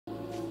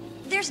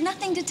there's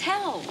nothing to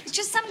tell. It's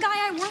just some guy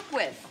I work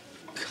with.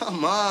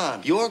 Come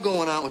on. You're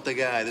going out with the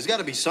guy. There's got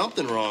to be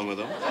something wrong with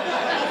him.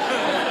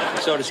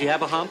 So does he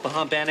have a hump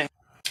and a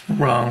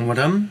Wrong with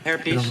him.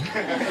 hairpiece?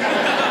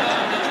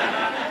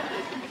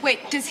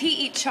 Wait, does he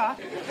eat chalk?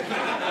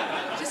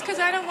 Just because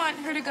I don't want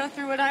her to go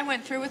through what I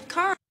went through with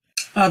Carl.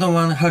 I don't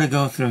want her to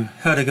go through.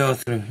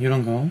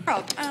 이런 거.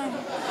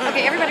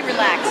 Okay, everybody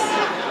relax.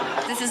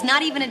 This is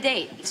not even a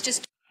date. It's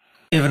just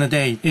Even a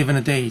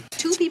date.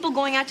 two people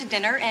going out to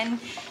dinner and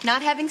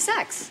not having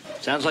sex.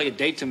 Sounds like a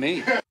date to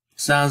me.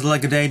 Sounds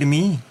like a day to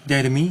me.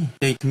 Day to me.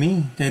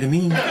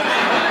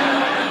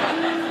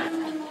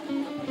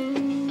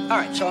 All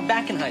right, so I'm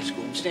back in high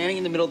school. I'm standing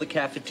in the middle of the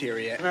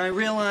cafeteria, and I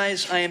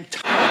realize I am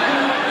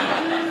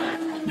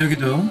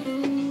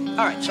여기도.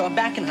 All right, so I'm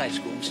back in high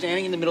school. I'm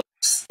standing in the middle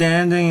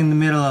Standing in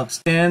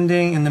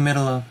the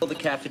middle of the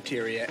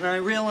cafeteria, and I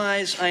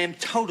realize I am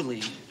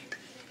totally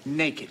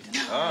naked.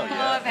 Oh,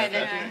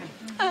 yeah.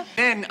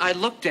 Then I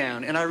look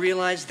down, and I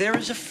realize there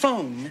is a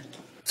phone.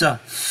 자,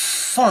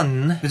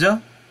 fun.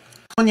 그죠?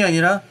 fun이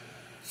아니라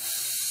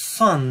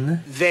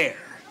fun. There.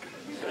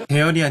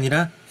 대열이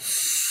아니라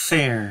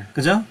fair.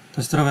 그죠?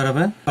 다시 들어봐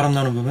여러분. 발음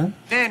나오는 부분.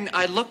 Then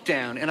I look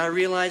down, and I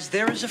realize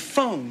there is a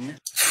phone.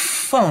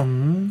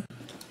 fun.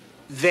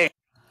 There.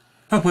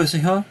 혀 보였어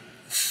혀?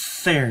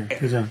 fair.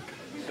 그죠?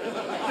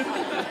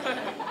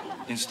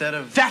 Instead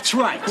of... That's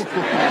right.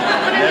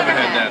 Never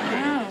had that.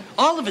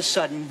 All of a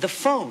sudden, the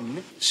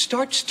phone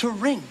starts to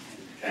ring.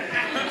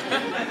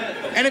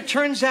 And it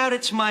turns out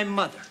it's my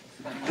mother.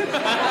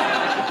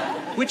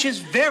 Which is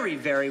very,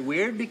 very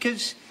weird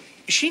because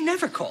she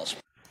never calls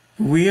me.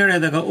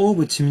 weird에다가 o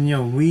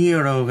붙이면요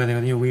weirdo가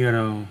되거든요.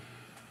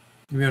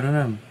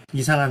 weirdo는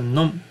이상한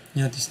놈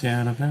이런 뜻이 돼요.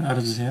 여러분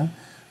알아두세요.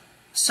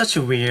 such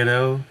a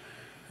weirdo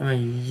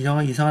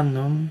하면 이상한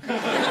놈.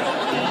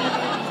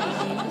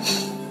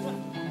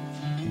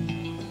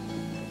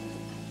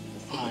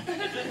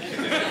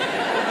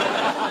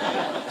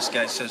 This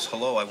guy says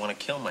hello, I want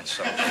to kill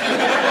myself.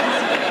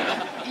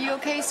 You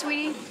okay,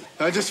 sweetie?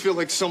 I just feel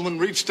like someone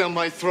reached down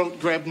my throat,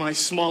 grabbed my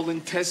small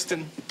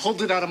intestine,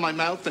 pulled it out of my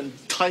mouth, and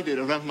tied it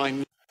around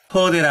my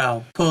pulled it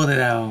out.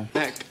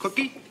 neck.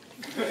 Cookie?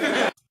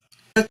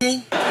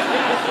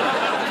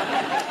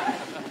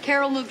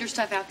 Carol moved her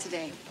stuff out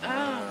today.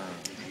 Oh.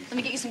 Let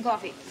me get you some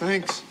coffee.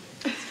 Thanks.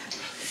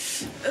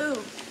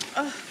 Ooh.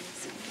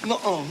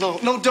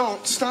 No,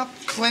 don't. Stop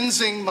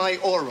cleansing my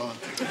aura.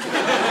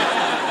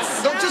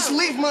 Don't just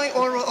leave my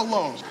aura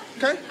alone,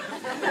 okay?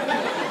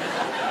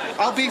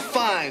 I'll be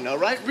fine, all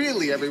right?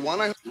 Really,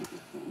 everyone.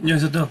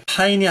 여기서 또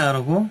fine이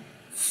아니라고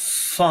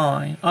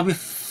fine. I'll be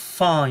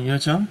fine.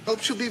 이러죠?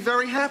 Hope she'll be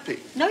very happy.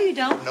 No, you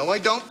don't. No, I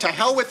don't. To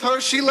hell with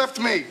her. She left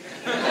me.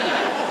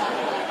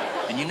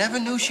 And you never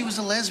knew she was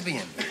a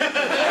lesbian.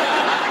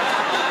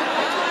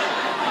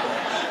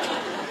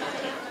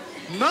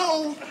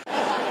 No.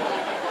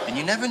 And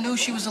you never knew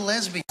she was a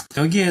lesbian.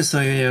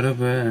 여기에서요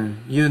여러분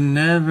you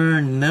never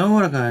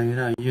know가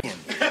아니라 you...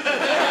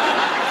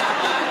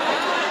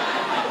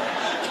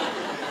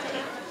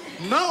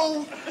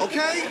 No,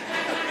 okay?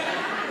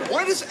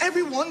 Why does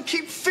everyone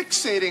keep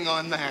fixating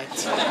on that?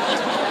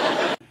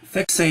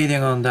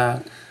 fixating on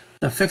that.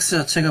 fix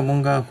자체가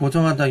뭔가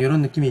고정하다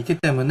이런 느낌이 있기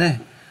때문에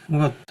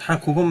뭔가 다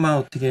그것만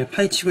어떻게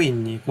파헤치고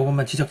있니?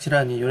 그것만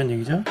지적질하니? 이런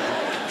얘기죠.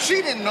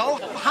 She didn't know.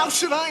 How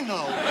should I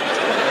know?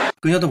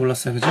 그녀도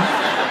몰랐어요. 그죠?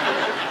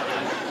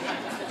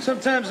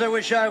 Sometimes I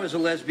wish I was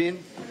a lesbian.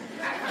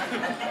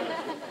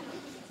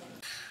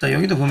 자,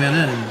 여기도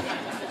보면은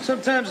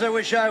Sometimes I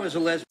wish I was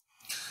a lesbian.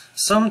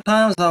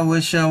 Sometimes I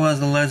wish I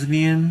was a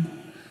lesbian.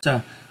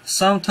 자,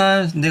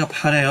 sometimes 내가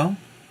바래요.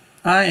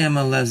 I am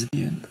a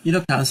lesbian.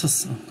 이렇게 안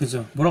썼어.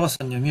 그죠? 뭐라고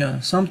썼냐면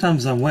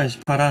Sometimes I wish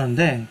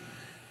바라는데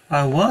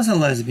I was a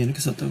lesbian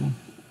이렇게 썼다고.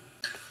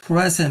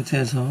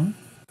 present에서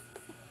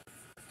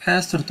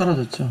past로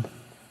떨어졌죠.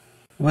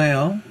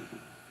 왜요?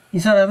 이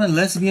사람은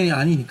레즈비언이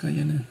아니니까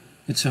얘는.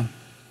 그쵸?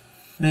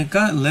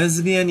 그러니까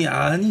레즈비언이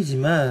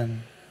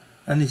아니지만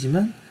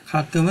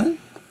가끔은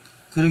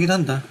그러기도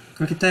한다.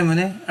 그렇기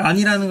때문에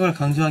아니라는 걸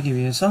강조하기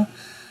위해서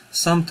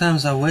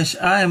Sometimes I wish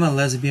I am a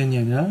lesbian이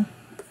아니라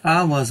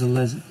I was a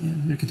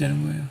lesbian 이렇게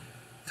되는 거예요.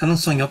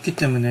 가능성이 없기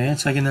때문에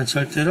자기는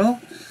절대로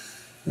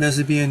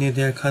레즈비언이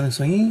될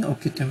가능성이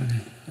없기 때문에.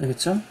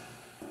 알겠죠?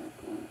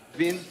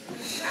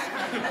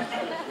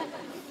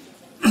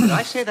 Did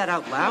I say that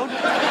out loud?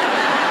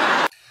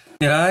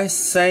 Did I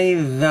say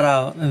that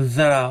out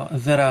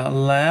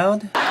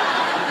loud?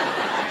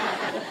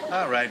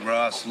 All right,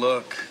 Ross,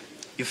 look.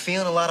 You're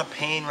feeling a lot of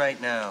pain right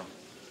now.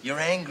 You're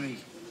angry.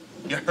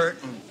 You're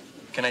hurting.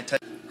 Can I tell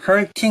you?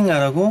 hurting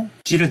하라고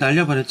G를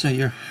날려버렸죠.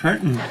 You're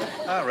hurting.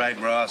 All right,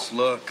 Ross,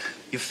 look.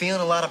 You're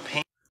feeling a lot of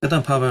pain. 그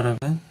다음 봐봐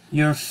여러분.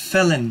 You're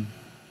feeling.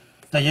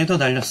 나 얘도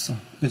날렸어.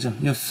 그죠?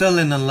 You're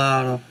feeling a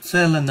lot of.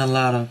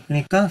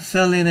 그러니까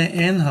feeling의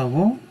in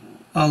하고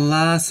a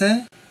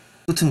lot에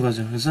붙은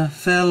거죠. 그래서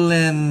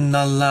feeling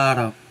a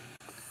lot of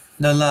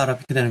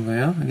이렇게 되는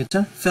거예요.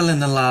 알겠죠?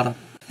 feeling a lot of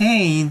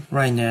pain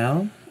right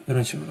now.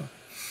 이런 식으로.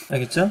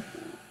 알겠죠?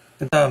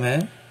 그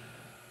다음에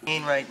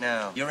pain right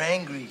now. You're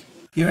angry.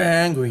 You're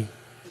angry.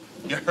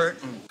 You're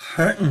hurting.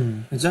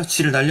 hurting. 그죠?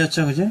 G를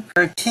날렸죠, 그죠?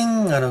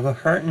 hurting 하라고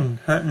hurting.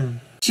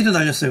 T도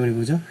날렸어요, 그리고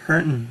그죠?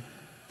 hurting.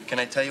 Can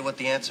I tell you what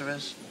the answer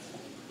is?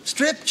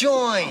 Strip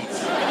joints.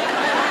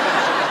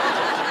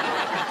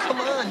 Come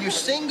on, you're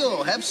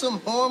single. Have some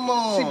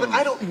hormones. See, but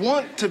I don't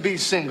want to be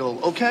single,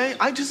 okay?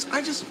 I just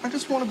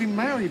want to be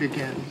married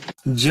again.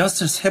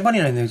 just를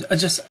 3번이나 했네요, 그죠? I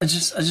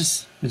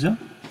just. 그죠?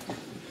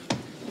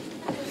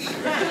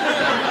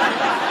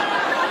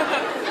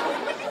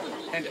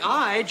 And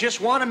I just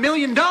want $1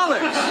 million.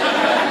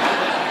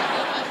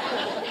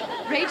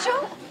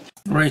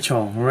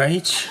 Rachel?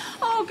 Rach.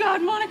 Oh,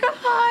 God, Monica,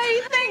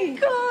 hi. Thank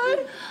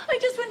God. I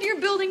just went to your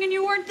building and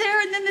you weren't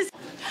there, and then this...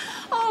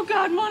 Oh,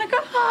 God, Monica,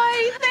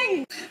 hi.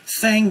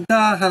 Thank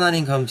God,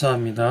 하나님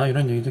감사합니다.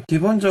 이런 얘기죠.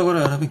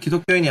 기본적으로 여러분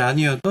기독교인이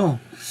아니어도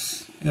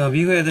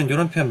미국 애들은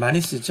이런 표현 많이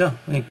쓰죠.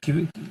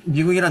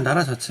 미국이란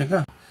나라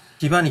자체가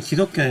기반이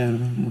기독교예요,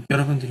 여러분. 뭐,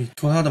 여러분들이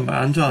좋아하든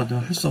안 좋아하든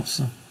할 수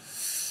없어.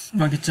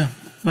 알겠죠?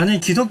 만약에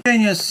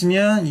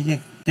기독교인이었으면 이게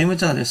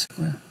대문자가 됐을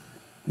거야.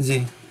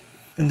 그지?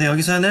 근데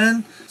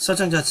여기서는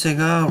설정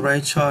자체가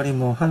레이첼이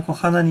뭐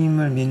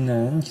하나님을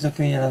믿는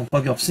기독교인이라는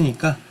법이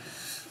없으니까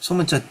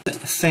소문자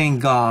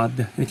Thank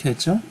God 이렇게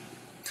했죠.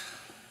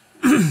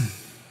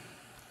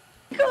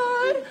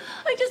 God,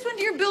 I just went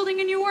to your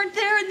building and you weren't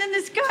there, and then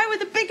this guy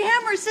with a big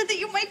hammer said that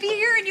you might be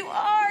here, and you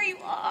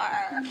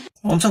are.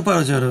 엄청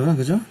빠르죠, 여러분.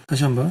 그죠?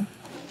 다시 한번.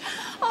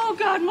 Oh,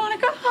 God,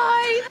 Monica,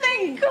 hi.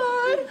 Thank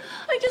God.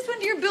 I just went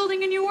to your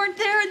building and you weren't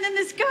there, and then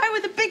this guy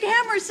with a big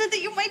hammer said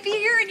that you might be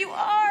here, and you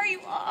are.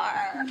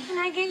 Can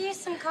I get you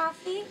some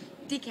coffee?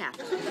 Decaf.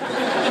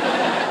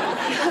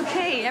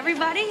 Okay,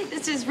 everybody,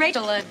 this is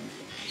Rachel.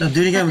 자,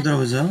 느리게 한번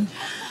들어보죠.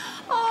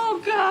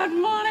 Oh, God,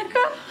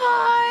 Monica,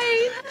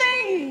 hi.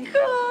 Thank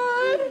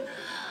God.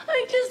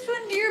 I just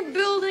went to your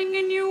building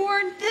and you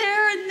weren't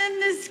there, and then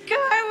this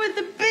guy with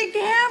the big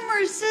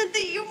hammer said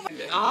that you...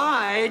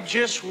 I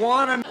just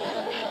want to...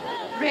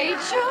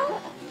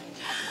 Rachel?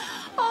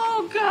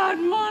 Oh, God,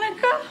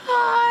 Monica,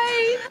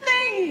 hi.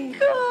 Thank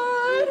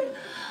God.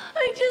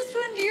 I just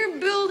went to your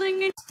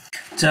building and...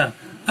 자,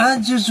 I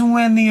just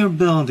went to your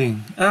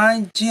building.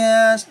 I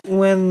just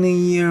went to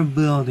your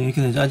building.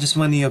 이렇게 되죠. I just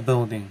went to your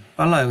building.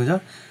 빨라요,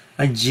 그죠?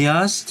 I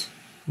just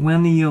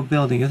went to your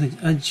building. 그래서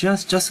I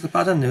just가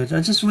빠졌네요. 그죠?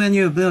 I just went to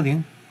your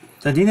building.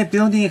 자, 니네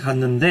빌딩에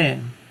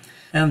갔는데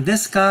and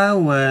this guy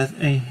with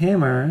a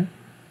hammer.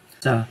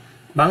 자,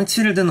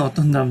 망치를 든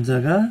어떤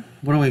남자가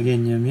뭐라고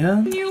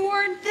얘기했냐면 you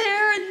weren't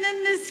there, and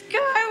then this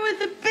guy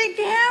with a big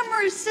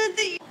hammer said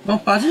that you...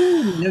 빠진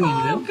내용이 Oh,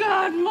 있네요.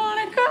 God,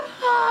 Monica,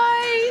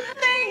 hi.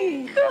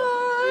 Thank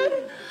God.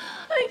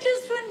 I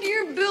just went to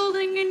your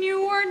building and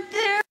you weren't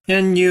there.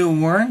 And you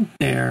weren't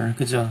there.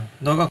 그죠?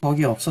 너가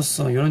거기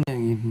없었어. 이런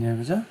내용이 있네요.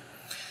 그죠?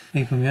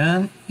 여기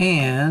보면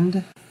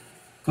and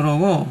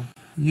그러고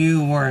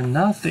you were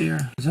not there.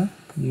 그죠?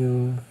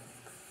 You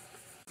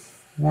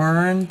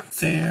weren't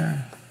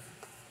there.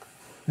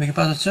 여기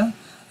빠졌죠?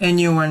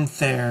 And you weren't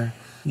there.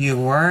 You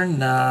were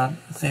not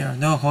there.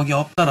 너가 거기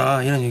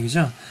없더라. 이런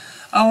얘기죠.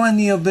 I went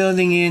to your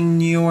building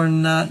and you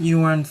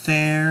weren't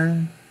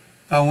there.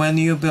 I went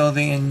to your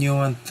building and you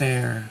weren't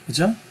there.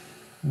 그죠?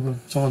 이거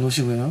적어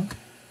놓으시고요.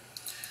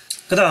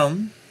 그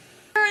다음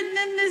And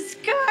then this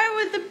guy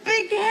with the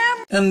big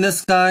hammer. and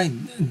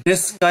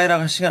this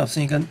guy라고 할 시간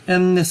없으니까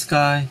and this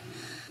guy.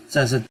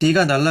 자, 그래서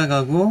D가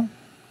날아가고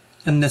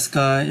and this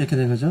guy 이렇게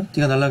된 거죠.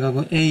 D가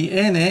날아가고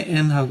AN에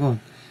N하고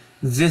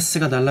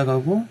this가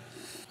날아가고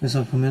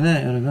그래서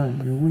보면은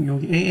여러분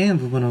여기 AN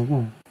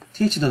부분하고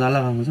TH도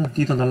날아간 거죠.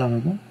 D도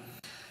날아가고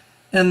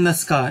and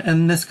this guy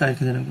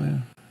이렇게 되는 거예요.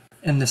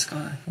 and this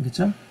guy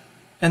알겠죠?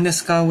 and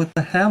this guy with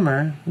the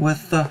hammer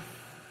with the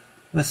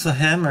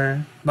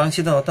hammer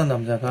망치던 어떤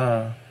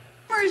남자가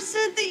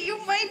said that you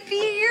might be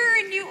here,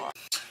 and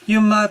You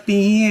might be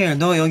here.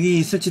 너 여기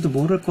있을지도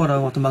모를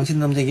거라고 어떤 망치던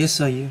남자가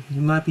얘기했어. You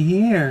might be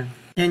here.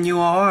 And you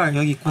are.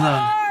 여기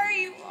있구나.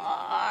 you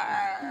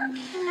are.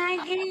 Can I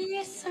get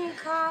you some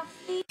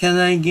coffee? Can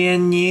I get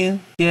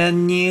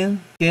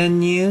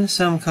you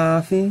some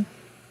coffee?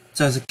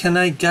 자, 그래서 can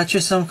I get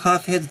you some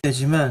coffee 해도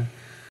되지만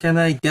can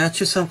I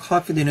get you some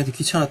coffee도 얘네들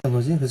귀찮았던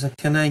거지. 그래서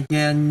can I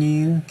get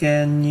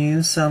you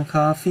some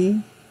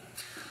coffee?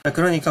 자,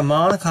 그러니까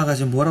모니카가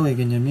지금 뭐라고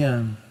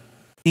얘기했냐면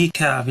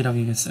decaf이라고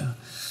얘기했어요.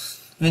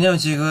 왜냐면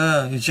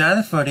지금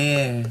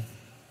제니퍼이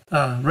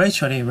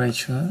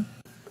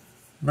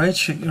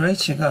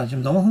레이첼가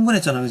지금 너무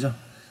흥분했잖아, 그죠?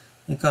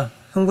 그러니까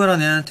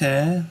흥분한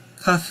애한테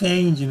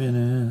카페인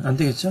주면은 안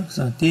되겠죠?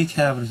 그래서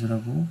decaf을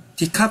주라고.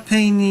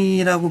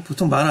 디카페인이라고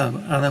보통 말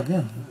안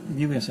하고요.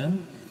 미국에서는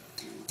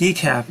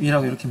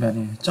decaf이라고 이렇게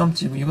말해요. 점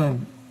찍고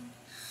이건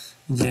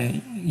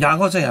이제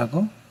약어죠,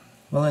 약어.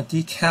 원래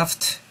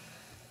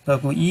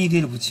decafed라고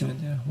ed를 붙이면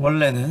돼요.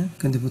 원래는.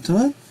 근데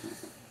보통은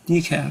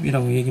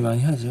decaf이라고 얘기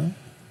많이 하죠.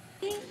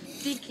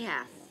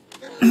 Decaf.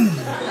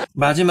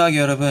 마지막에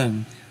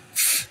여러분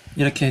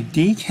이렇게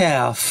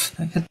decaf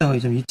했다고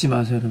좀 잊지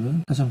마세요,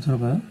 여러분. 다시 한번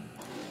들어봐요.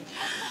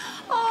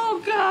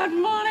 Oh, God,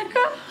 Monica,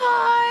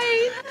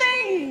 hi.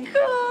 Thank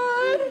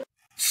God.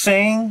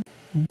 thank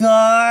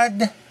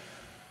God.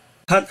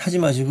 갓 하지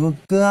마시고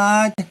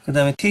God. 그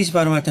다음에 TH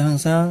발음할 때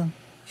항상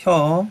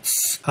혀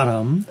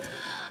발음.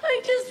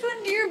 I just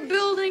went to your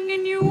building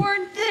and you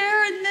weren't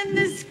there, and then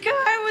this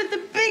guy with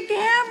the big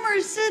hammer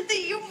said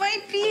that you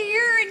might be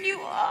here, and you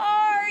are.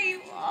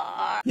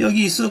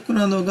 여기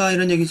있었구나 너가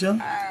이런 얘기죠.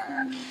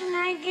 Can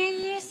I get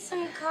you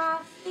some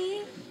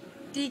coffee?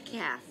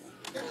 Decaf.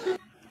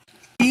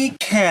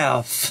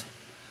 Decaf.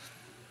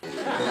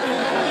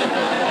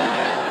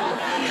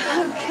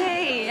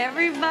 Okay,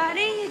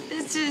 everybody,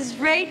 this is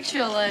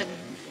Rachel and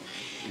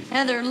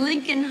another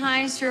Lincoln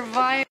High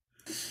survivor.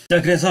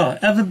 자, 그래서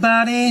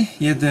everybody,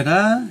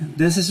 얘들아,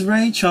 this is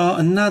Rachel,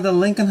 another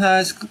Lincoln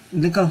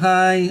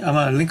High,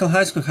 아마 Lincoln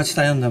High School 같이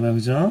다녔나봐요,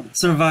 그죠?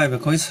 Survivor,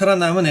 거기서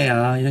살아남은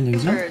애야, 이런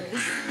얘기죠?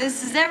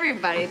 This is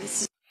everybody.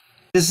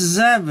 This is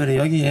everybody,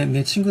 여기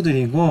내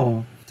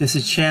친구들이고, this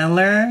is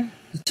Chandler,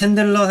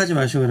 챈들러 하지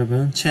마시고,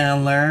 여러분,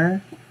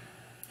 Chandler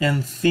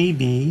and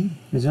Phoebe,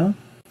 그죠?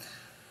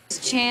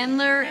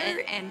 Chandler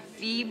and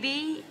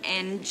Phoebe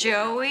and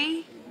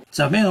Joey.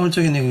 자, 맨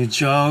오른쪽에 있는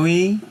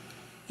Joey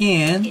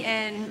and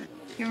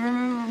You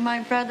remember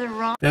my brother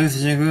Ron? 여기서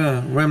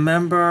지금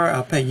remember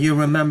앞에 you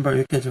remember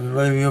이렇게 해줘.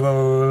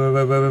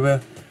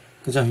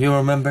 그죠? You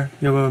remember.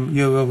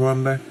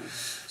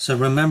 So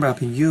remember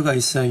앞에 you가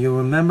있어요. You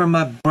remember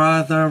my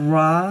brother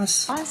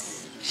Ross?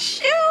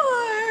 Sure.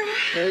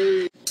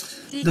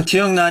 너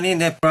기억나니?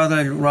 내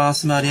brother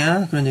Ross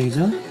말이야. 그런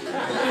얘기죠.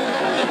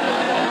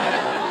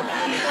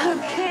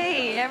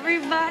 Okay,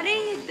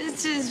 everybody,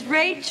 this is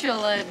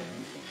Rachel and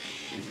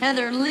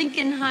another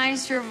Lincoln High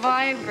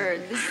survivor.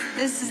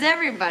 This is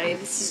everybody.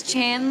 This is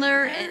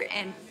Chandler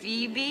and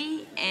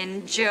Phoebe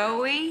and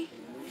Joey.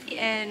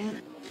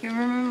 And you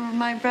remember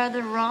my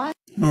brother Ron?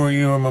 Or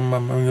you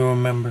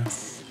remember.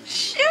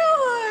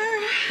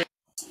 Sure.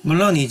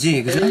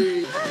 물론이지, 그죠?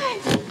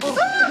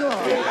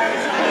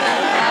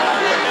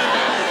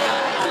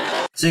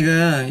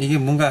 지금 이게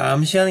뭔가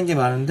암시하는 게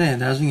많은데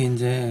나중에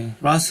이제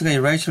로스가 이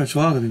레이첼을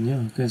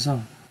좋아하거든요. 그래서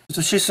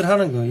또 실수를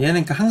하는 거예요.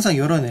 얘는 그러니까 항상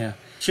이런 애야.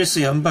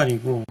 실수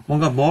연발이고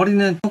뭔가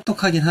머리는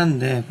똑똑하긴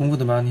한데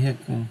공부도 많이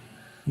했고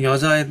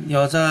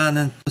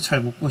여자는 또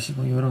잘 못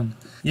보시고 이런.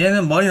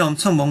 얘는 머리는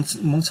엄청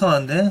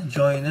멍청한데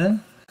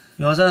조이는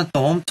여자는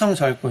또 엄청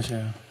잘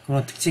꼬셔요.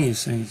 그런 특징이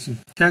있어요. 지금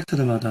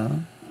캐릭터들마다.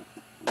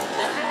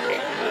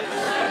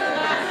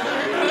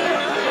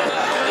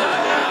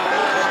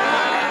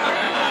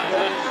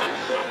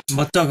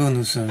 멋쩍은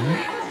웃음.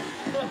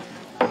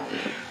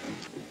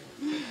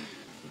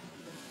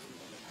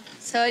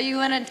 So you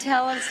want to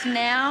tell us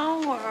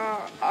now, or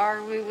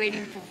are we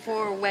waiting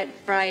for wet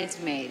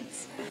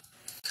bridesmaids?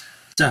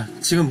 자,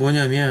 지금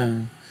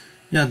뭐냐면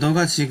야,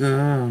 너가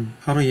지금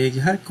바로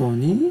얘기할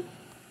거니?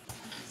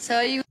 So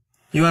you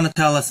wanna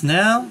tell us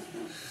now?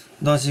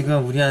 너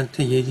지금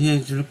우리한테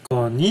얘기해 줄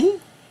거니?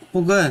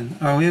 혹은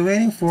are we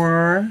waiting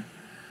for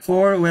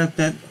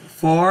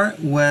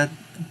wet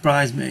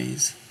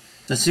bridesmaids?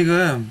 자,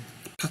 지금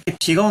밖에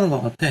비가 오는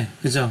것 같아.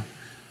 그죠?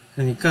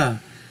 그러니까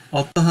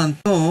어떠한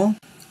또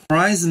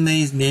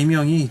bridesmaids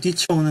 4명이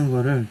뛰쳐오는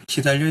거를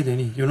기다려야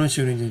되니? 이런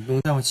식으로 이제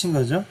농담을 친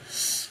거죠.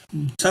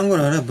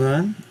 참고로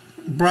여러분,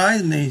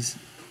 bridesmaids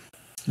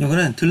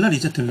이거는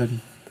들러리죠, 들러리.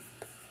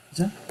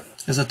 그죠?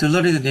 그래서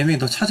들러리들 4명이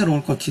너 찾으러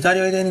올 거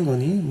기다려야 되는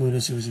거니? 뭐 이런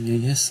식으로 좀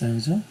얘기했어요.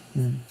 그죠?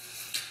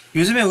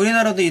 요즘에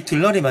우리나라도 이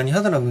들러리 많이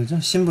하더라고요. 그죠?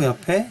 신부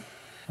옆에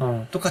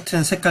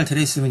똑같은 색깔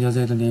드레스입은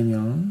여자애들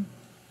 4명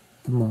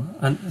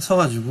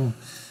서가지고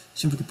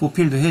신부께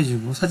보필도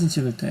해주고 사진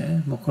찍을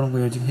때 뭐 그런 거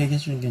요즘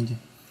얘기해주는 게 이제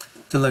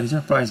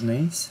들러리죠.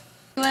 bridesmaids.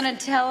 want to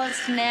tell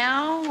us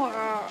now, or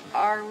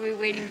are we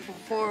waiting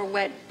for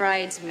wet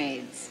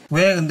bridesmaids?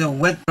 왜 근데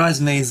wet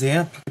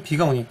bridesmaids예요? 밖에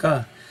비가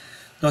오니까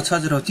너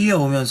찾으러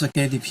뛰어오면서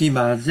걔네들이 비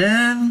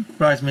맞은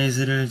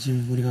bridesmaids를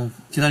지금 우리가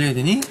기다려야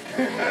되니?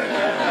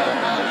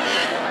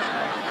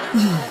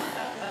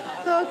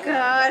 Oh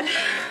God.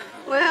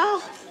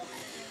 Well.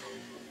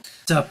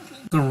 자,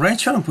 그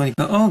레이첼은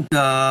보니까 oh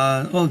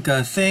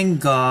God,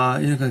 thank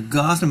God 이렇게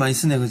God을 많이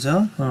쓰네,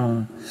 그죠?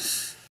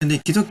 근데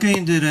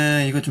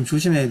기독교인들은 이거 좀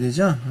조심해야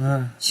되죠?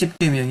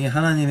 10계명이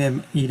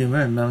하나님의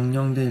이름을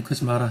망령되이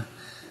일컫지 마라.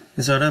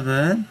 그래서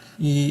여러분,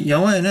 이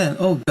영어에는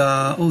oh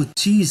God, oh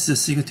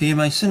Jesus 이거 되게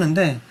많이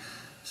쓰는데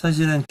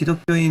사실은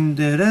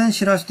기독교인들은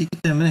싫어할 수도 있기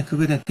때문에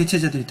그거에 대한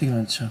대체자들이 되게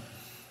많죠.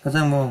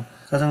 가장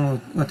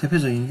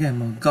대표적인 게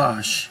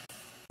gosh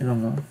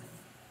이런 거.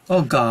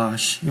 Oh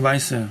gosh 이거 많이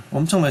써요.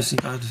 엄청 많이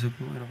쓰니까 알아두세요,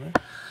 여러분.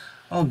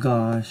 Oh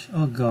gosh,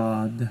 oh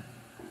God,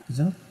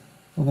 그죠?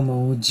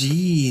 혹은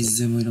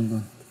jeez 이런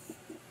거.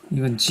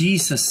 이건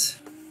Jesus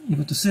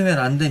이것도 쓰면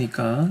안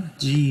되니까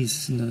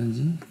Jesus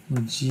쓴다든지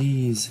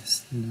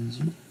Jesus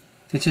쓴다든지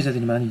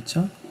대체자들이 많이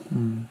있죠.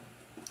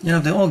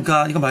 여러분들 oh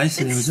God 이거 많이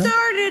쓰네요, 그죠? It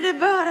started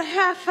about a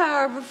half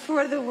hour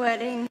before the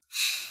wedding.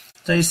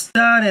 자, it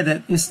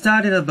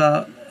started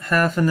about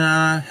half an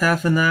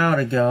hour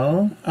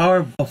ago.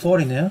 Hour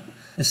before이네요.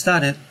 It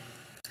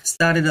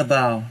started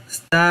about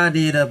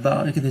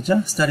이렇게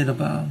되죠? started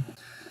about.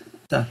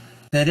 자,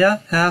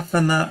 대략 half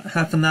an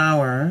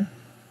hour.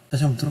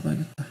 다시 한번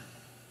들어봐야겠다.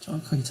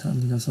 정확하게 잘 안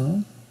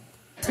들려서.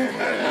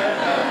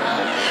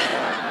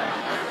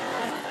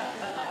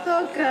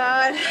 Oh,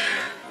 God.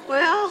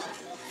 Well,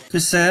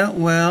 글쎄요,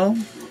 well,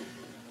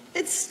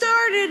 it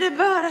started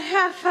about a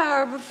half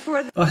hour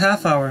before the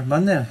half hour.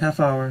 맞네요, half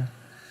hour.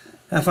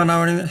 half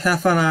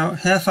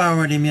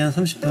hour이면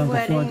 30분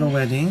before the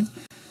wedding.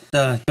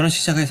 자, 결혼식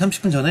시작하기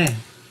 30분 전에.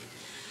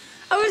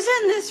 I was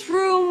in this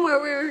room where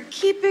we were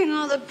keeping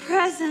all the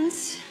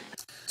presents.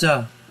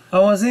 자, I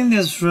was in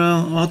this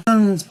room.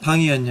 어떤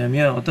방이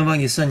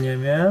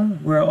있었냐면,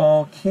 we're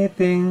all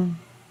keeping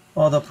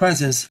all the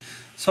presents.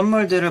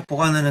 선물들을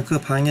보관하는 그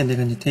방에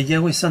내가 이제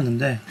대기하고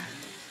있었는데.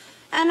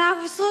 And I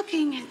was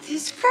looking at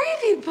this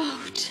gravy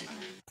boat.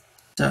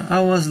 자,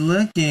 I was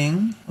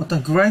looking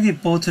어떤 gravy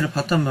boat를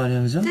봤단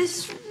말이에요, 그죠?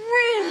 This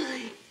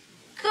really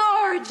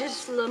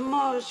gorgeous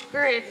Limoges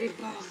gravy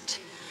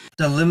boat.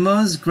 자,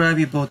 Limoges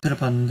gravy boat를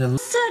봤는데.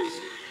 Sudden,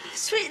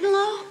 sweet and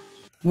low.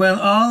 When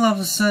all of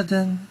a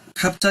sudden,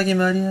 갑자기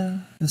말이야,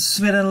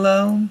 sweet and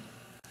low.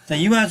 자,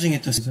 이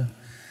와중에 또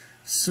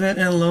sweet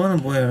and low는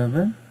뭐예요,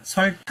 여러분?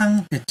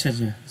 설탕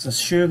대체제. 그래서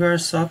sugar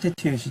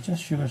substitute이죠,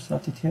 sugar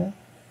substitute.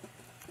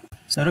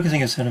 자, 이렇게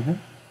생겼어요, 여러분.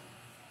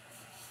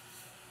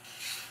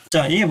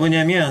 자, 이게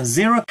뭐냐면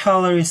zero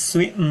calorie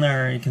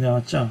sweetener 이렇게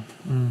나왔죠.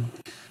 뭐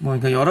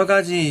그러니까 여러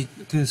가지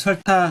그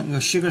설탕,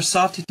 sugar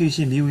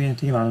substitute이 미국에는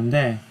되게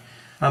많은데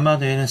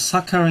아마도 얘는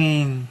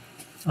사카린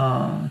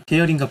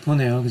계열인가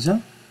보네요,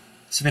 그죠?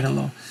 sweet and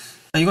low.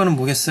 자, 이거는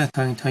뭐겠어요?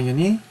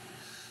 당연히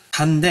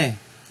단데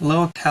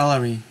low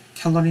calorie,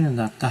 칼로리는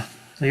낮다.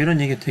 자,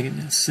 이런 얘기가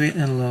되겠네요. sweet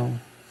and low,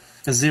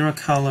 zero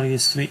calorie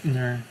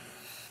sweetener.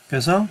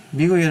 그래서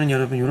미국에는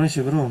여러분 이런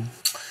식으로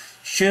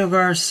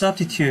sugar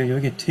substitute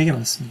여기 되게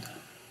많습니다.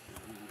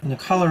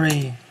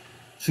 칼로리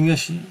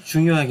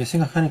중요하게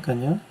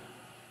생각하니까요.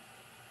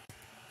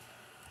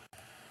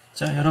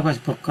 자, 여러 가지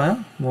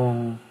볼까요?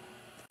 뭐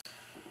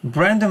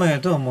브랜드만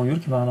해도 뭐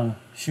이렇게 많아.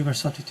 sugar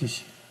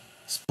substitute,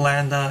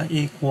 Splenda,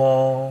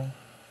 equal,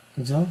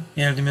 그죠?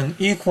 예를 들면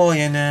equal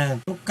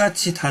얘는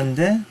똑같이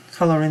단데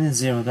칼로리는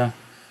zero다.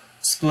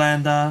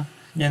 Splenda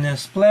얘는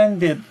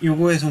splendid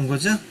요거에서 온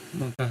거죠?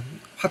 그러니까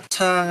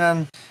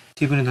화창한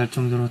기분이 날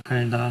정도로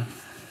달다.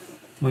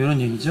 뭐 이런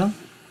얘기죠.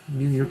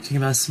 미국 이렇게 되게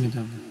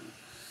많습니다.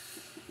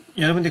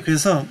 여러분들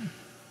그래서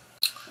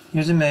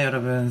요즘에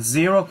여러분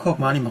zero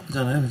coke 많이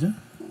먹잖아요, 그죠?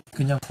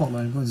 그냥 coke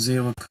말고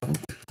zero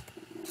coke.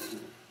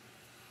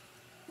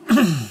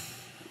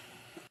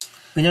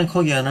 그냥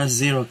coke이 아니라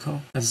zero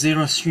coke,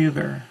 zero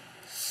sugar.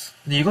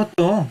 근데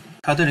이것도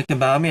다들 이렇게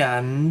마음에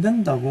안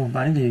든다고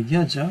많이들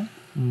얘기하죠.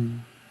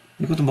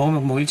 이것도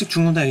먹으면 뭐 일찍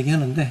죽는다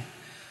얘기하는데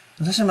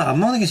사실 안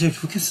먹는 게 제일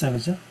좋겠어요,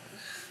 그죠?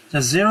 자,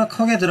 zero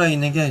coke에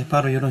들어있는 게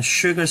바로 이런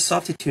sugar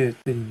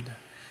substitute들입니다.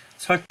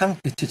 설탕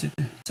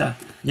대체제들. 자,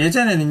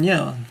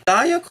 예전에는요,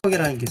 diet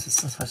coke이라는 게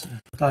있었어, 사실은.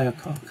 diet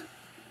coke.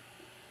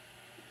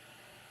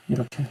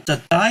 이렇게. 자,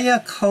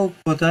 diet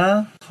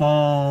coke보다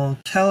더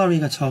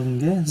칼로리가 적은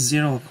게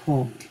zero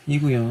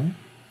coke이고요.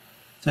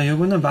 자,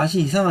 요거는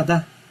맛이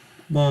이상하다.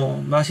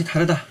 뭐, 맛이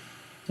다르다.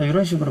 자,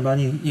 이런 식으로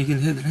많이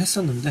얘기를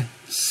했었는데,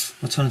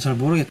 저는 잘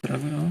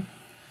모르겠더라고요.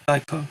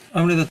 다이콕.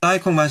 아무래도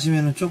다이콕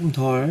마시면 조금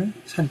덜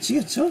살이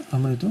찌겠죠?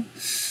 아무래도.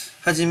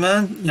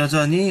 하지만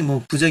여전히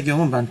뭐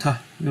부작용은 많다.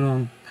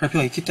 이런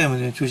발표가 있기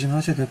때문에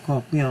조심하셔야 될 것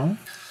같고요.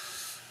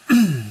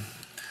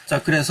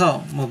 자,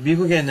 그래서 뭐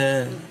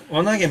미국에는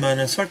워낙에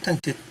많은 설탕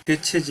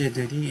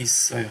대체제들이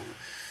있어요.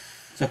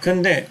 자,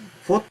 근데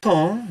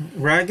보통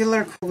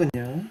regular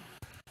coke는요.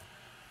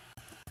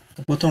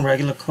 보통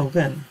regular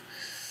coke는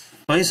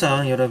더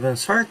이상 여러분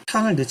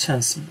설탕을 넣지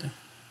않습니다.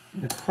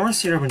 corn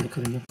syrup을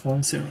넣거든요. corn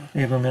syrup.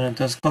 여기 보면은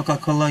does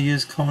Coca-Cola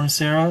use corn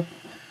syrup?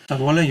 자,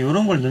 원래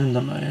이런 걸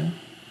넣는단 말이에요.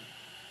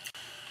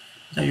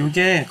 자,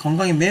 요게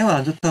건강에 매우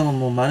안 좋다고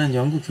뭐 많은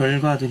연구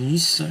결과들이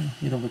있어요.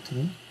 이런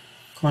것들이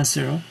corn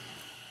syrup.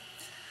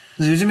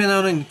 그래서 요즘에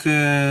나오는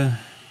그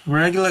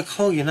regular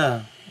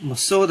coke이나 뭐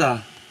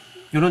소다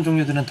이런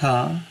종류들은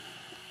다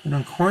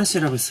이런 corn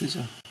syrup을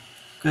쓰죠.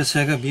 그래서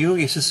제가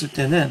미국에 있었을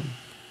때는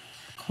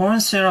corn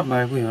syrup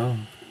말고요,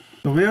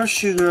 real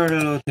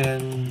sugar로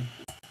된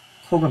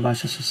콕을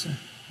마셨었어요.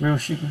 real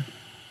sugar.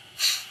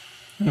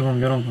 여기 보면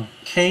이런 거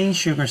cane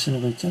sugar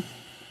쓰는 거 있죠?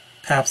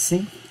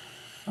 펩시.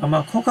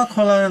 아마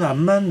코카콜라는 안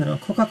만들어.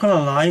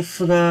 코카콜라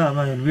라이프가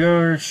아마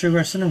real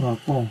sugar 쓰는 것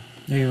같고,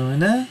 여기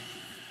보면은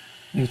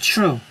여기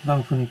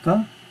true라고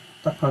보니까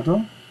딱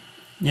봐도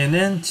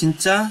얘는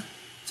진짜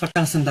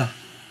설탕 쓴다.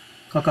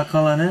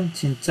 코카콜라는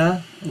진짜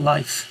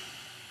life.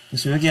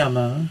 그래서 여기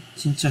아마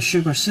진짜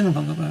sugar 쓰는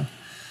건가 봐요.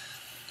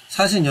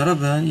 사실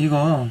여러분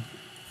이거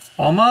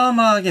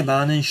어마어마하게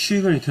많은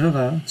sugar이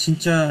들어가요.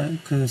 진짜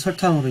그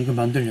설탕으로 이거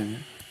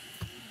만들려면.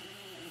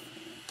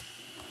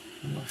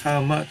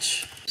 How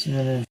much?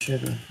 쓰면은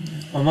sugar.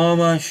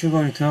 어마어마한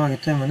sugar이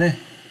들어가기 때문에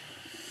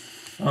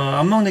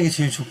안 먹는 게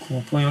제일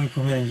좋고, 여기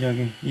보면 이제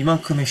여기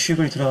이만큼의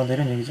sugar이 들어간다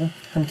이런 얘기죠.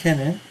 한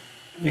캔에.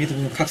 여기도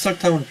보면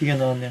각설탕으로 비교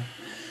나왔네요.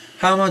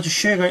 How much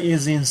sugar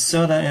is in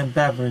soda and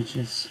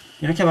beverages?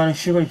 이렇게 많은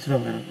sugar이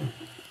들어가요.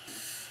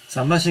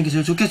 안 마시는 게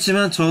제일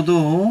좋겠지만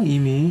저도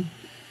이미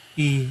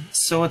이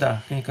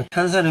소다, 그러니까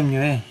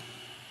탄산음료에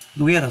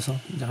노예라서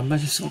이제 안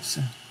마실 수가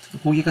없어요.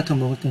 고기 같은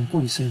거 먹을 때는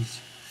꼭 있어야지.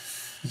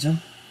 그죠?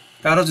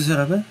 알아두세요,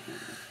 여러분.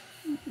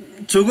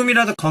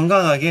 조금이라도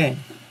건강하게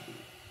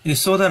이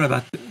소다를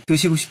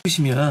드시고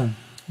싶으시면,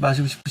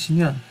 마시고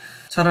싶으시면,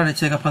 차라리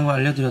제가 방금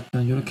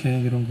알려드렸던 이런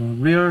거,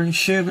 real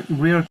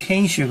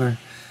cane sugar,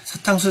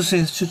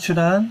 사탕수수에서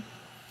추출한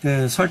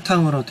그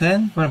설탕으로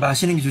된 걸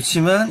마시는 게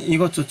좋지만,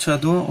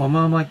 이것조차도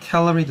어마어마한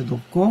칼로리도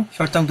높고,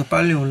 혈당도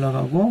빨리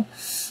올라가고,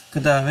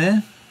 그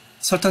다음에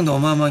설탕도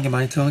어마어마하게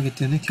많이 들어가기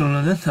때문에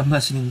결론은 안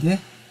마시는 게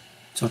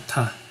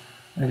좋다.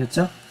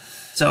 알겠죠?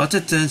 자,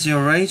 어쨌든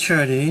지금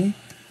레이첼이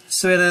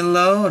sweet and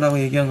low 라고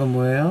얘기한 건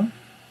뭐예요?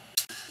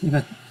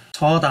 그러니까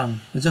저당,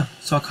 그죠?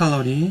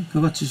 저칼로리,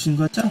 그거 주신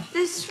거죠?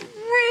 This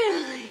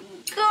really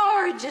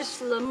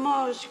gorgeous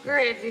Limoges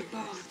gravy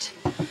boat.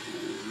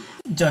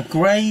 자,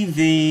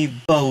 gravy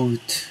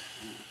boat.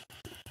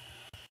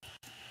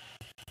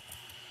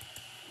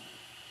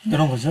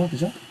 이런 거죠,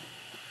 그죠?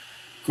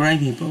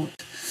 gravy boat.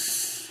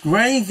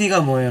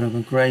 gravy가 뭐예요,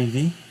 여러분?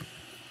 gravy.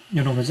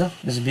 이런 거죠?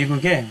 그래서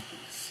미국에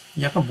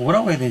약간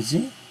뭐라고 해야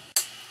되지?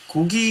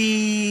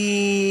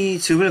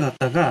 고기즙을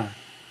갖다가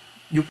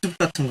육즙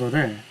같은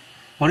거를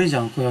버리지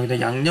않고 여기다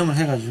양념을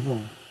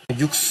해가지고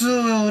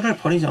육수를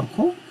버리지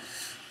않고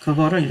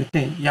그거를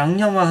이렇게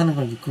양념화하는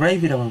걸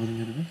gravy라고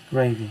하거든요, 여러분.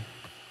 gravy.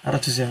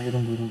 알아두세요,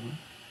 이런 거.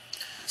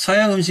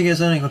 서양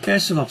음식에서는 이거 뺄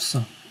수가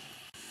없어.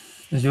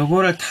 그래서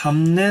요거를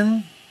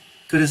담는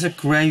그릇을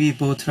gravy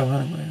boat라고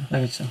하는 거예요.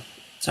 알겠죠?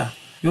 자,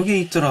 요게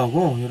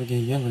있더라고. 요렇게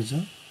얘기한 거죠.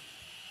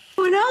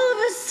 When all of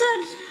a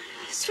sudden,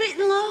 sweet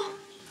and low,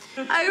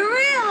 I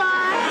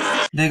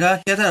realized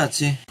내가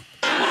깨달았지.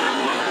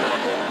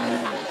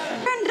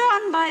 turned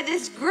on by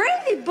this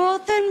gravy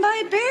boat than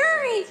by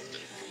Barry.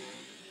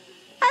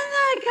 And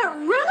then I got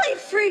really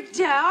freaked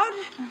out.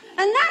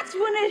 And that's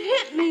when it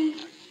hit me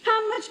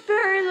how much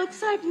Barry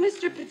looks like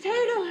Mr.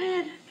 Potato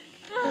Head.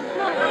 You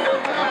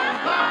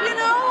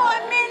know,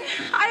 I mean,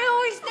 I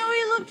always knew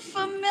he looked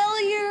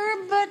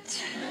familiar, but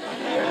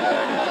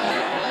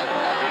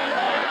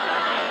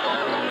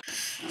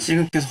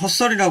지금 계속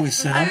헛소리를 하고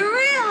있어요. I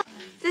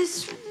realized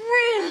this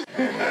real.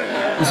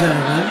 보세요,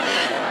 여러분.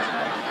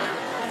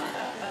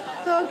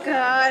 Oh,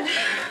 God.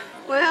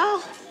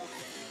 Well,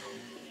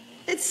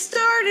 it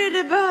started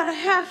about a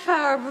half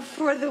hour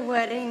before the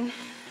wedding.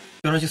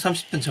 결혼식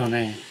 30분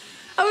전에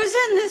I was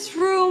in this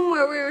room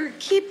where we were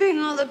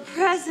keeping all the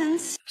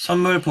presents,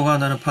 선물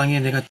보관하는 방에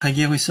내가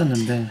대기하고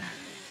있었는데,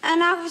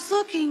 and I was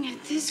looking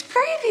at this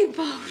gravy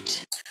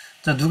boat.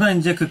 자, 누가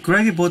이제 그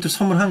그레이비 보트를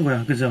선물한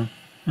거야, 그죠?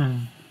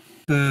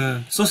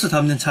 그 소스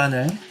담는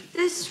잔에.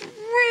 This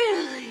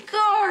really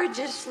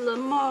gorgeous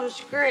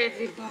Limoges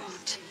gravy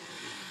boat.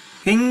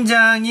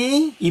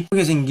 굉장히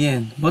이쁘게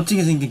생긴,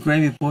 멋지게 생긴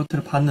그레이비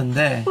보트를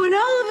봤는데, When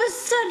all of a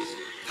sudden,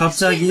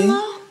 갑자기 sweet and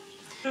low,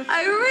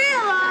 I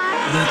realized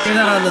내가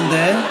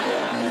깨달았는데,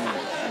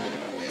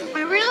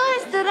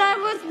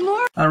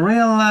 I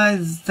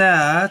realized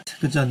that,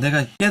 그죠?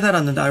 내가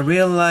깨달았는데, I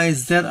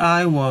realized that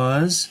I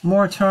was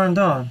more turned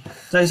on.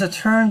 자, 여기서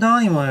turned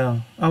on이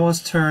뭐예요? I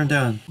was turned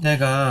on.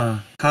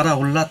 내가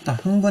달아올랐다,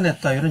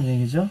 흥분했다, 이런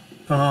얘기죠?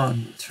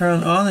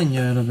 turn on은요,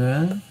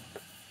 여러분.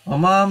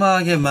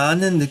 어마어마하게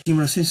많은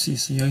느낌으로 쓸 수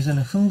있어요.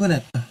 여기서는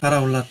흥분했다,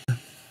 달아올랐다.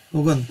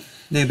 혹은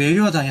내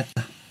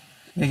매료당했다.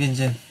 여기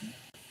이제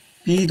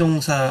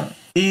비동사,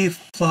 be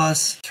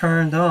plus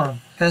turned on,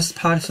 past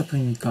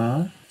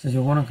participle이니까. 자,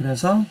 요거는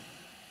그래서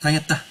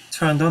당했다.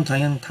 turned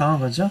on, 당한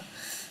거죠.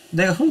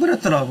 내가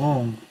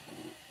흥분했더라고.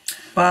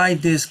 by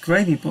this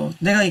gravy boat.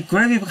 내가 이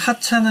gravy,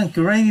 하찮은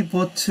gravy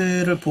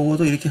boat를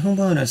보고도 이렇게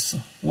흥분을 했어.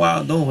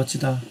 와우, 너무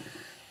멋지다.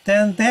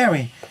 then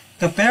Barry.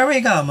 그러니까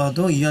Barry가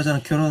아마도 이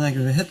여자랑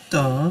결혼하기로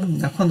했던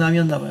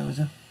약혼남이었나봐요.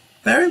 그죠?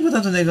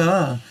 Barry보다도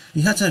내가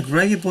이 하찮은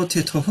gravy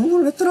boat에 더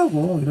흥분을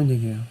했더라고. 이런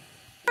얘기예요.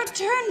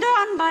 turned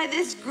on by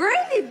this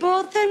gravy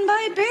boat than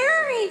by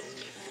Barry.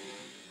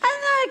 And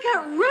then I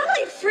got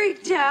really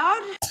freaked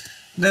out.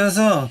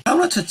 그래서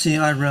까무러쳤지.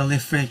 I really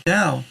freaked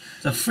out.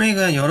 자,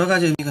 freak은 여러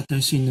가지 의미가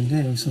될 수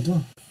있는데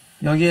여기서도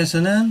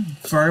여기에서는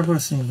verb로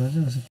쓰인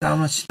거죠. 그래서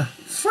까무러치다.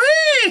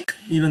 freak!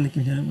 이런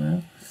느낌이 되는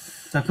거예요.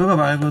 자, 그거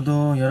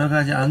말고도 여러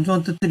가지 안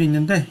좋은 뜻들이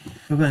있는데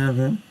그거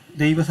여러분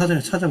네이버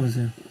사전에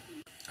찾아보세요.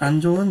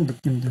 안 좋은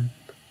느낌들.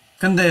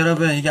 근데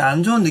여러분 이게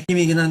안 좋은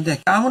느낌이긴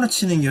한데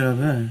까무러치는 게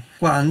여러분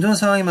꼭 안 좋은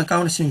상황에만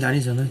까무러치는 게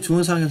아니잖아요.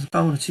 좋은 상황에서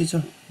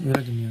까무러치죠.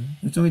 예를 들면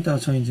좀 이따가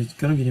저희 이제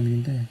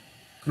결혼기념일인데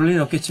그럴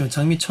일은 없겠지만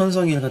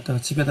장미천성이를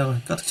갖다가 집에다가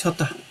가득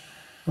채웠다.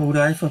 우리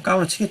아이폰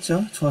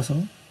까무러치겠죠. 좋아서.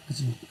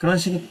 그치? 그런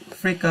식의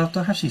freak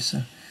out도 할 수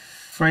있어요.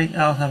 freak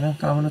out 하면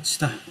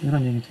까무러치다.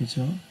 이런 얘기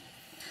되죠.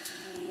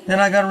 Then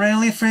I got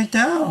really freaked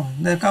out.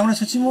 내가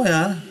까무러쳤지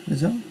뭐야.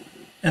 그죠?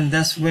 And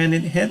that's when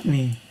it hit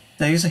me.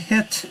 자, 여기서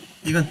hit.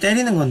 이건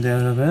때리는 건데요,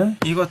 여러분.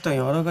 이것도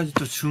여러 가지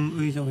또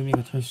중의적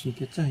의미가 될 수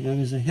있겠죠.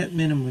 여기서 hit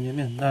me는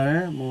뭐냐면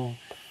날 뭐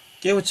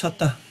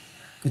깨우쳤다.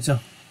 그죠?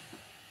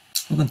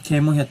 혹은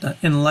계몽했다.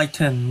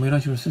 enlighten 뭐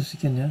이런 식으로 쓸 수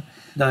있겠네요.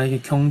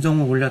 나에게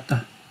경종을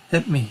울렸다.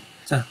 hit me.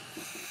 자,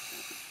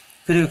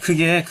 그리고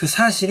그게 그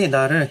사실이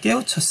나를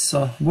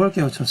깨우쳤어. 뭘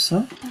깨우쳤어?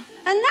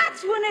 And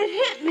that's when it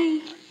hit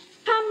me.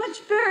 How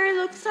much Barry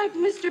looks like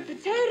Mr.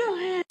 Potato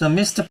Head.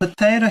 Mr.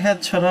 Potato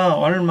Head처럼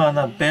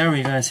얼마나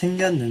Barry가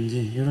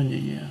생겼는지 이런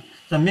얘기예요.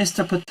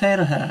 Mr.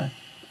 Potato Head.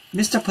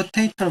 Mr.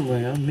 Potato는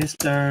뭐예요?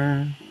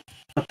 Mr.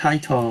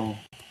 Potato.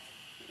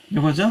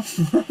 이거죠?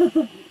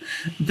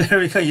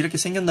 Barry가 이렇게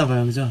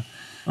생겼나봐요, 그죠?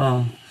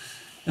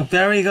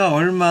 Barry가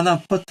얼마나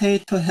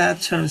Potato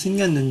Head처럼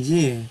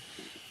생겼는지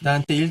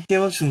나한테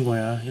일깨워 준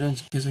거야. 이런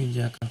계속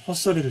이제 약간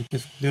헛소리를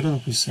계속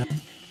내려놓고 있어요.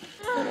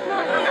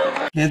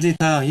 애들이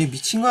다 얘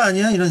미친 거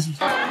아니야? 이런.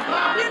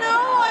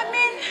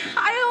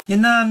 You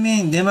know, I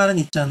mean, 내 말은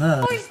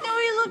있잖아. always knew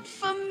he looked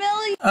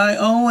familiar. I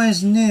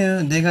always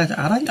knew. 내가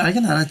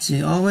알긴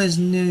알았지. Always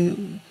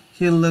knew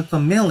he looked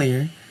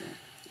familiar.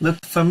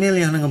 Looked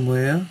familiar 하는 건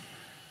뭐예요?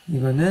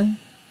 이거는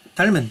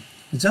닮은.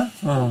 그죠?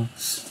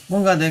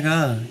 뭔가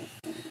내가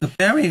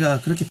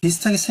Barry가 그렇게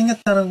비슷하게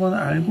생겼다는 건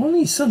알고는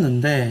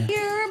있었는데.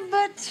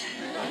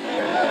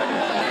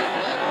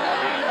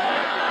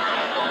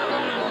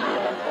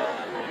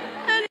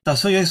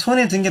 But 여기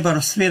손에 든 게 바로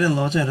sweet and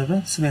low죠,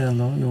 여러분? sweet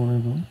and low.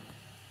 요거.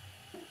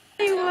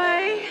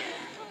 anyway,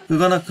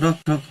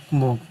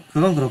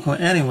 그건 그렇고,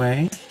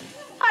 anyway.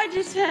 I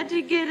just had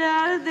to get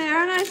out of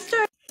there, and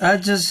I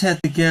just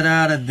had to get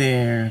out of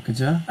there.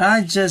 그죠?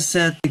 I just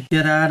had to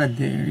get out of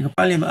there. 이거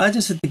빨리 하면 I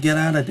just had to get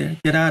out of there.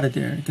 Get out of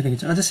there. 이렇게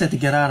되겠죠? I just had to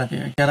get out of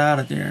there. Get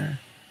out of there.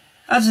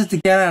 I just had to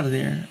get out of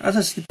there. I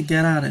just had to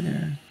get out of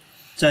there.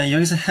 자,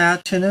 여기서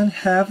had to는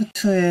have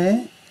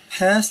to의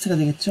past가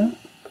되겠죠?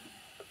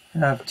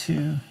 have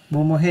to.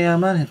 뭐뭐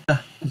해야만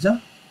했다. 그죠?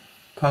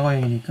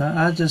 과거형이니까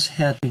I just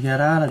had to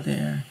get out of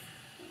there.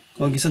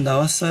 거기서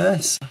나왔어야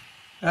했어.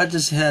 I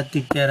just had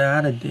to get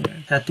out of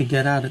there. Had to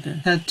get out of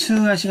there. had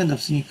to 할 시간도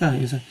없으니까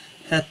여기서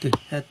had to.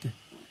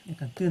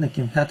 약간 뜨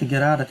느낌. had to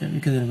get out of there.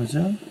 이렇게 되는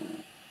거죠.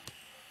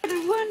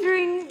 started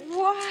wondering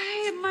why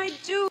am I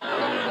doing.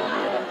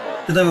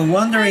 그 다음에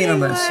wondering이라는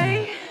말씀.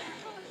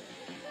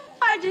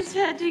 I just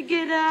had to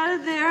get out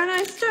of there, and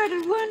I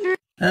started wondering.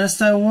 And I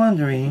started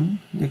wondering.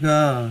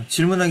 내가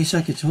질문하기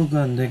시작했죠.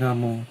 혹은 내가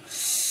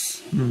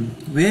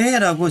왜?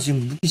 라고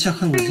지금 묻기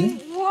시작한 거지.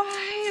 Why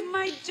am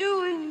I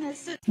doing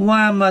this?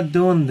 Why am I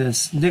doing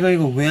this? 내가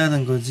이거 왜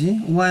하는 거지?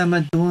 Why am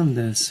I doing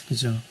this?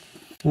 그죠?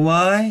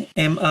 Why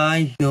am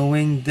I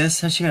doing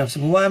this? 할 시간이 없어.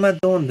 Why am I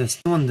doing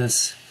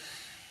this?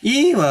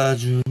 이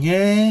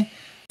와중에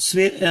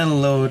sweet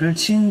and low를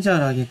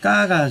친절하게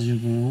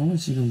까가지고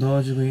지금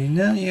넣어주고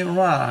있는 이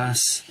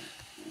Ross.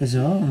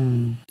 그죠?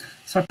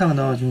 설탕을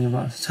넣어주고 있는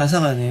Ross.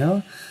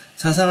 자상하네요.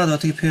 자상하다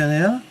어떻게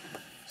표현해요?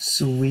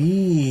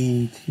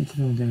 Sweet. 이렇게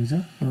보면 돼요.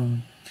 그죠?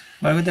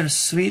 말 그대로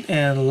sweet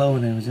and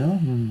low네요.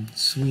 그죠?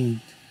 sweet.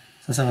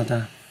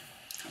 자상하다.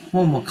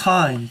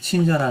 kind.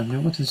 친절한.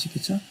 요거 들 수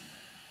있겠죠?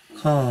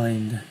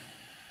 kind.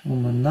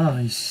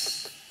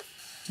 nice.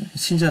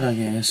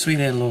 친절하게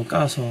sweet and low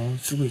까서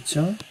주고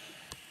있죠?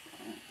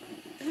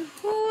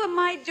 Who am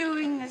I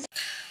doing this?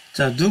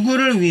 자,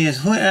 누구를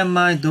위해서 Who am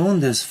I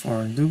doing this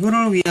for?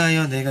 누구를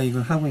위하여 내가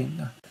이걸 하고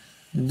있나?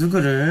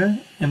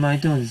 누구를 am I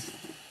doing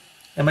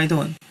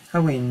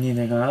하고 있니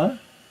내가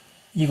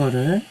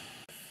이거를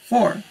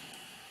for.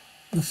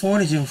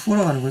 for이 지금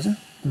who로 가는 거죠?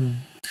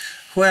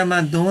 Who am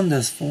I doing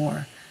this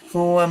for?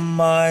 Who am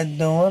I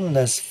doing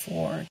this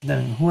for?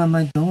 Who am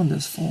I doing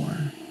this for?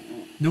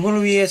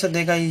 누구를 위해서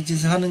내가 이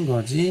짓을 하는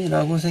거지?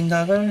 라고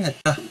생각을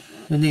했다.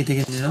 이런 얘기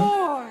되겠네요.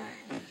 For.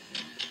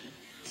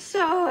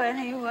 So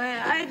anyway,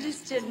 I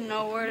just didn't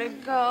know where to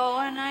go,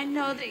 and I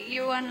know that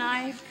you and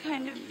I have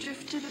kind of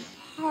drifted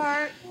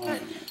apart,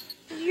 but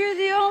you're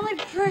the only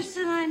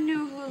person I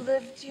knew who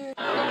lived here.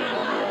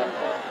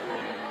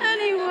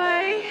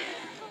 Anyway,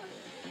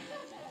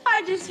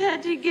 I just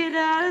had to get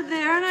out of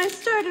there, and I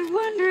started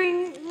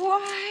wondering,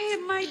 why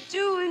am I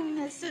doing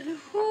this, and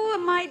who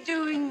am I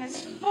doing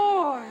this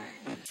for?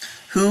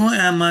 Who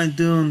am I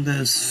doing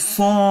this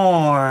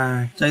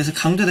for? 자, 여기서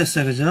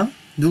강조됐어요, 그죠?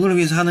 누구를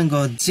위해서 하는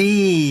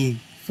거지?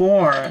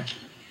 For.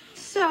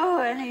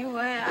 So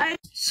anyway,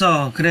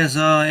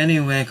 그래서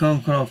anyway,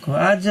 그건 그렇고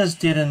I just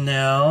didn't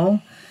know.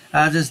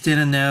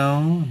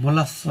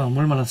 몰랐어.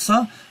 뭘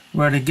몰랐어?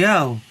 Where to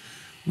go.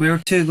 Where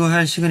to go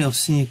할 시간이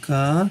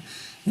없으니까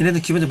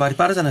얘네들 기본적으로 말이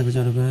빠르잖아요, 그죠,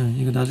 여러분?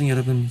 이거 나중에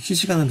여러분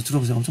실시간으로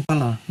들어보세요. 엄청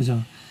빨라,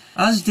 그죠?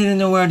 I just didn't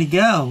know where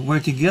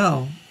to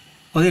go.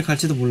 어딜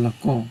갈지도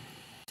몰랐고.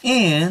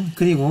 And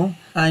그리고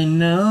I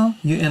know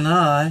you and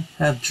I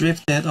have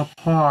drifted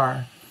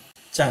apart.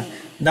 자,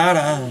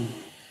 너랑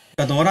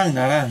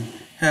나랑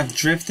have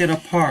drifted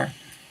apart.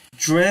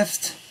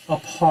 drift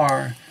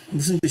apart.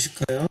 무슨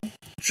뜻일까요?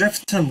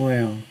 drift는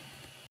뭐예요?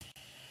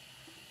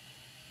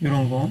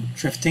 이런 거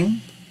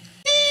drifting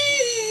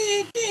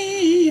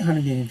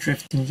하는 게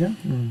drifting이죠.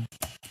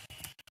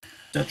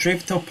 자,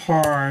 drift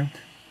apart.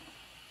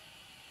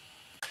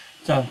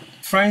 자,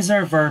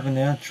 phrasal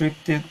verb네요.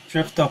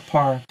 drift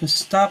apart. To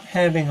stop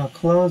having a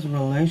close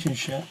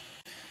relationship.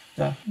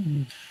 자,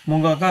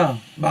 뭔가가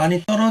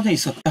많이 떨어져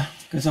있었다.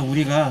 그래서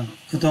우리가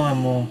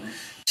그동안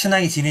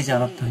친하게 지내지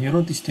않았다.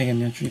 이런 뜻이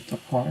되겠네요. drift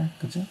apart.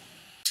 그죠?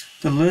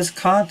 to lose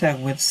contact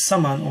with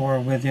someone or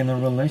within a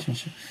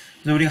relationship.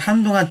 그래서 우리가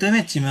한동안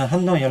뜸했지만,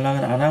 한동안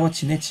연락을 안 하고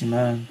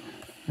지냈지만,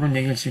 그런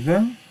얘기를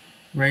지금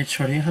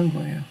레이첼이 한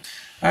거예요.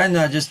 I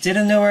know, I just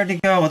didn't know where to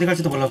go. 어디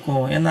갈지도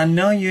몰랐고, and I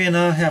know you and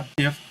I have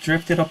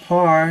drifted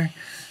apart.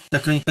 자,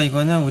 그러니까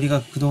이거는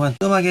우리가 그동안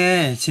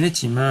뜸하게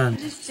지냈지만,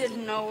 Just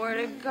didn't know where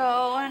to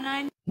go, and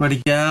I where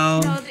to go.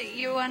 know that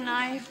you and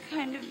I have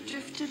kind of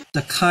drifted.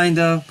 자,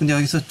 kind of. 근데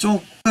여기서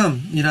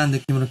조금이라는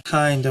느낌으로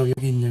kind of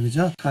여기 있네,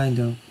 그죠?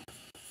 kind of.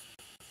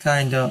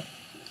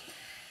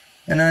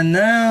 And I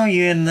know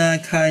you and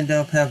I kind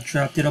of have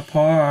drifted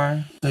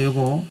apart. 자,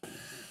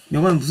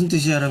 요건 무슨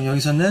뜻이에요, 여러분?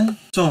 여기서는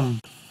좀,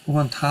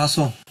 혹은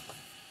다소,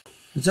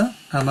 그죠?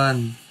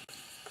 다만,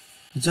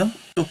 그죠?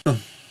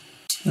 조금.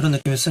 이런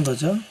느낌을 쓴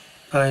거죠.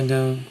 kind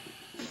of.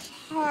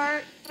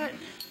 Apart, but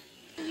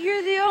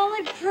you're the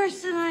only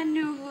person I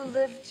knew who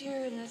lived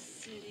here in the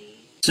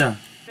city. 자,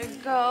 To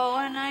go,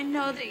 and I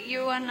know that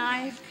you and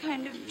I have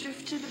kind of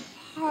drifted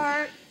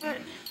apart,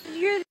 but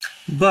you're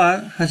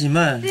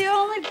하지만, the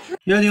only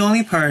you're the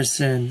only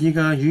person.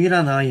 네가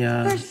유일한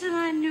아이야. person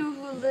I knew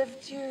who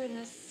lived here in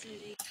the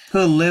city.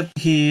 Who lived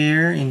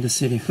here in the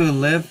city. Who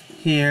lived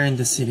here in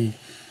the city.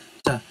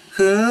 자,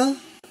 who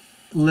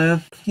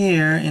lived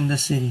here in the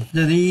city.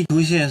 이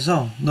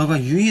도시에서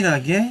너가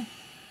유일하게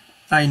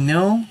I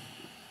know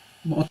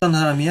어떤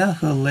사람이야?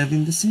 Who live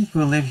in the city.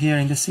 Who live here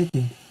in the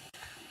city.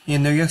 이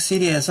뉴욕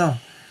시티에서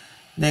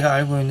내가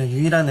알고 있는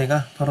유일한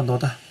애가 바로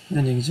너다.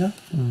 이런 얘기죠.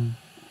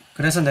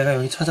 그래서 내가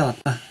여기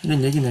찾아왔다.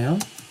 이런 얘기네요.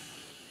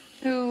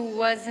 Who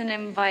wasn't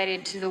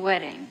invited to the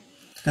wedding?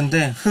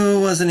 근데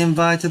who wasn't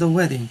invited to the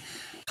wedding.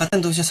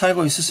 같은 도시에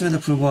살고 있었음에도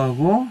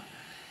불구하고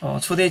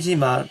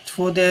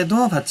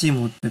초대도 받지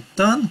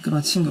못했던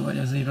그런 친구가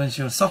그래서 이런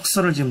식으로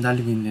썩소를 지금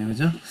날리고 있네요.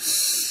 그죠?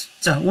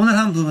 자, 오늘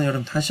한 부분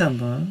여러분 다시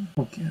한번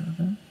볼게요.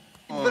 여러분.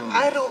 But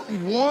I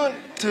don't want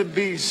to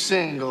be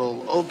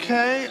single,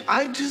 okay?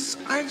 I just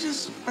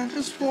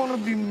want to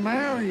be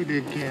married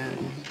again.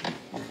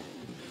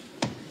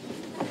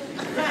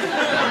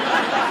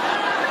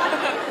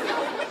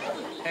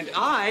 And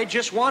I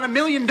just want $1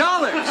 million.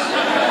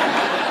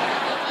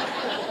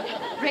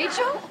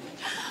 Rachel?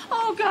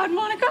 Oh God,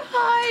 Monica,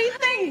 hi,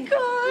 thank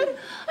God.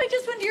 I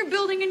just went to your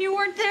building and you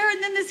weren't there,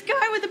 and then this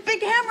guy with a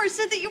big hammer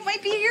said that you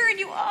might be here, and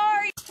you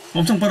are.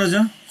 엄청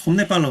빠르죠?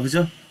 겁내 빨라,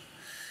 그죠?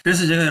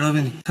 그래서 제가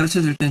여러분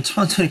가르쳐 드릴 땐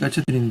천천히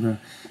가르쳐 드리는 거예요.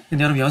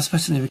 근데 여러분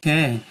연습하실 때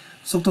이렇게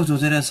속도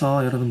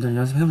조절해서 여러분들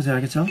연습해보세요.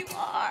 알겠죠? You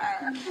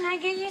are. Can I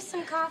get you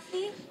some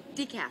coffee?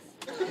 Decaf.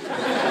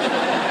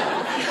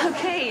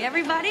 Okay,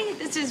 everybody,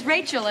 this is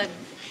Rachel,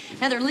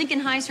 another Lincoln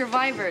High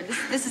survivor.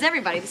 This is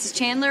everybody. This is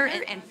Chandler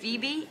and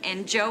Phoebe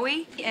and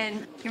Joey.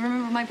 And you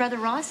remember my brother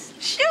Ross?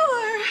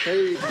 Sure.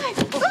 Hey.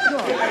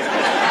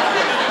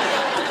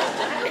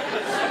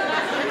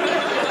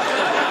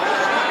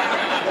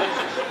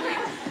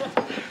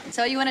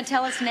 So you want to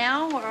tell us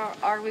now, or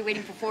are we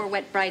waiting for 4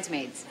 wet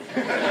bridesmaids?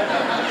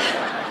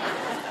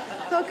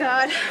 Oh,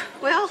 God.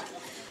 Well,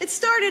 it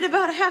started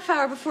about a half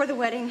hour before the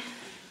wedding.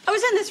 I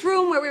was in this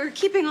room where we were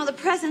keeping all the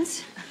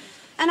presents,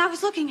 and I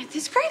was looking at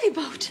this gravy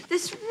boat,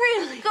 this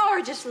really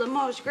gorgeous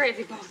Limoges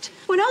gravy boat.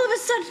 When all of a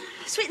sudden,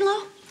 sweet and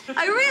low,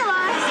 I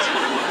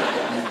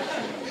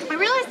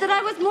realized that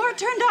I was more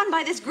turned on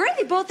by this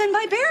gravy boat than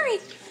by Barry.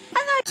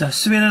 And I 자,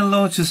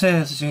 스웨넬로 주세요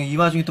해서 지금 이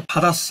와중에 또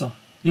받았어.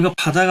 이거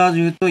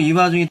받아가지고 또 이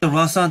와중에 또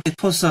로스한테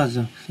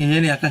토스하죠.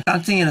 얘는 약간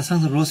깡증이라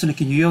상상 로스를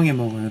이렇게 유용해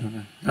먹어요,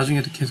 여러분.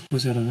 나중에도 계속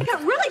보세요, 여러분. got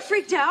really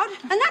freaked out,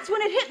 and that's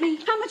when it hit me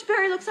how much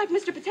Barry looks like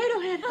Mr.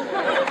 Potato Head.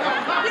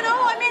 You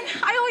know, I mean,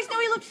 I always knew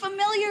he looked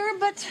familiar,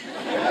 but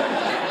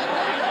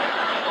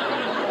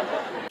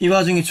이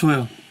와중에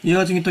줘요. 이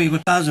와중에 또 이걸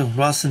따줘,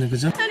 로스는,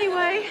 그죠?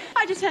 anyway,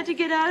 I just had to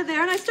get out of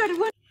there, and I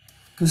started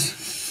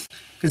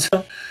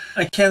그죠?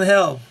 I can't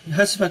help.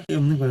 할 수밖에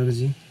없는 거야,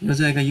 그지?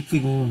 여자애가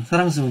이쁘고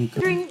사랑스러우니까.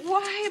 wondering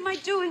why am I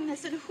doing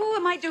this, and who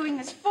am I doing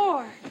this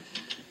for?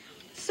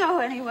 So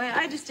anyway,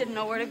 I just didn't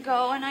know where to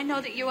go, and I know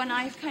that you and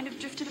I have kind of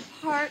drifted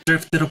apart.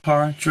 Drift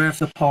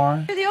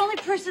apart. You're the only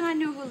person I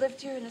knew who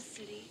lived here in the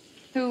city.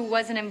 Who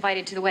wasn't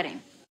invited to the wedding?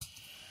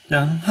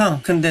 야,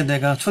 근데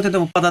내가 초대도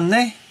못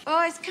받았네? Oh,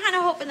 I was kind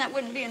of hoping that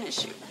wouldn't be an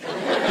issue.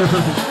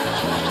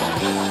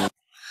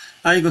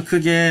 아이고,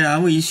 그게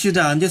아무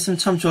이슈도 안 됐으면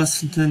참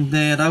좋았을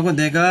텐데 라고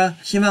내가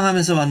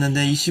희망하면서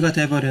왔는데 이슈가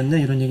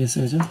돼버렸네, 이런 얘기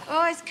했어요, 그죠? Oh,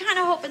 I was kind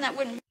of hoping that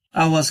wouldn't.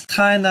 I was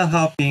kind of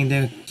hoping.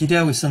 내가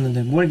기대하고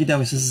있었는데 뭘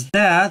기대하고 있었어?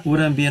 That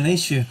wouldn't be an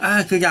issue.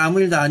 그게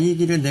아무 일도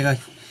아니기를 내가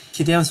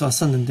기대하면서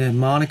왔었는데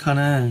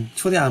모니카는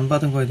초대 안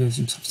받은 거에 대해서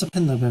좀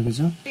섭섭했나봐요,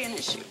 그죠? Be an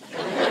issue.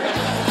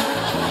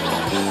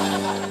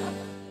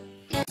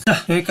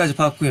 자, 여기까지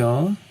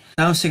봤고요.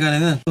 다음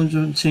시간에는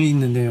좀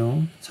재미있는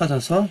내용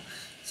찾아서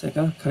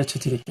제가 가르쳐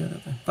드릴게요,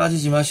 여러분.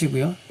 빠지지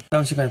마시고요.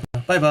 다음 시간에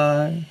봐요.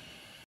 바이바이.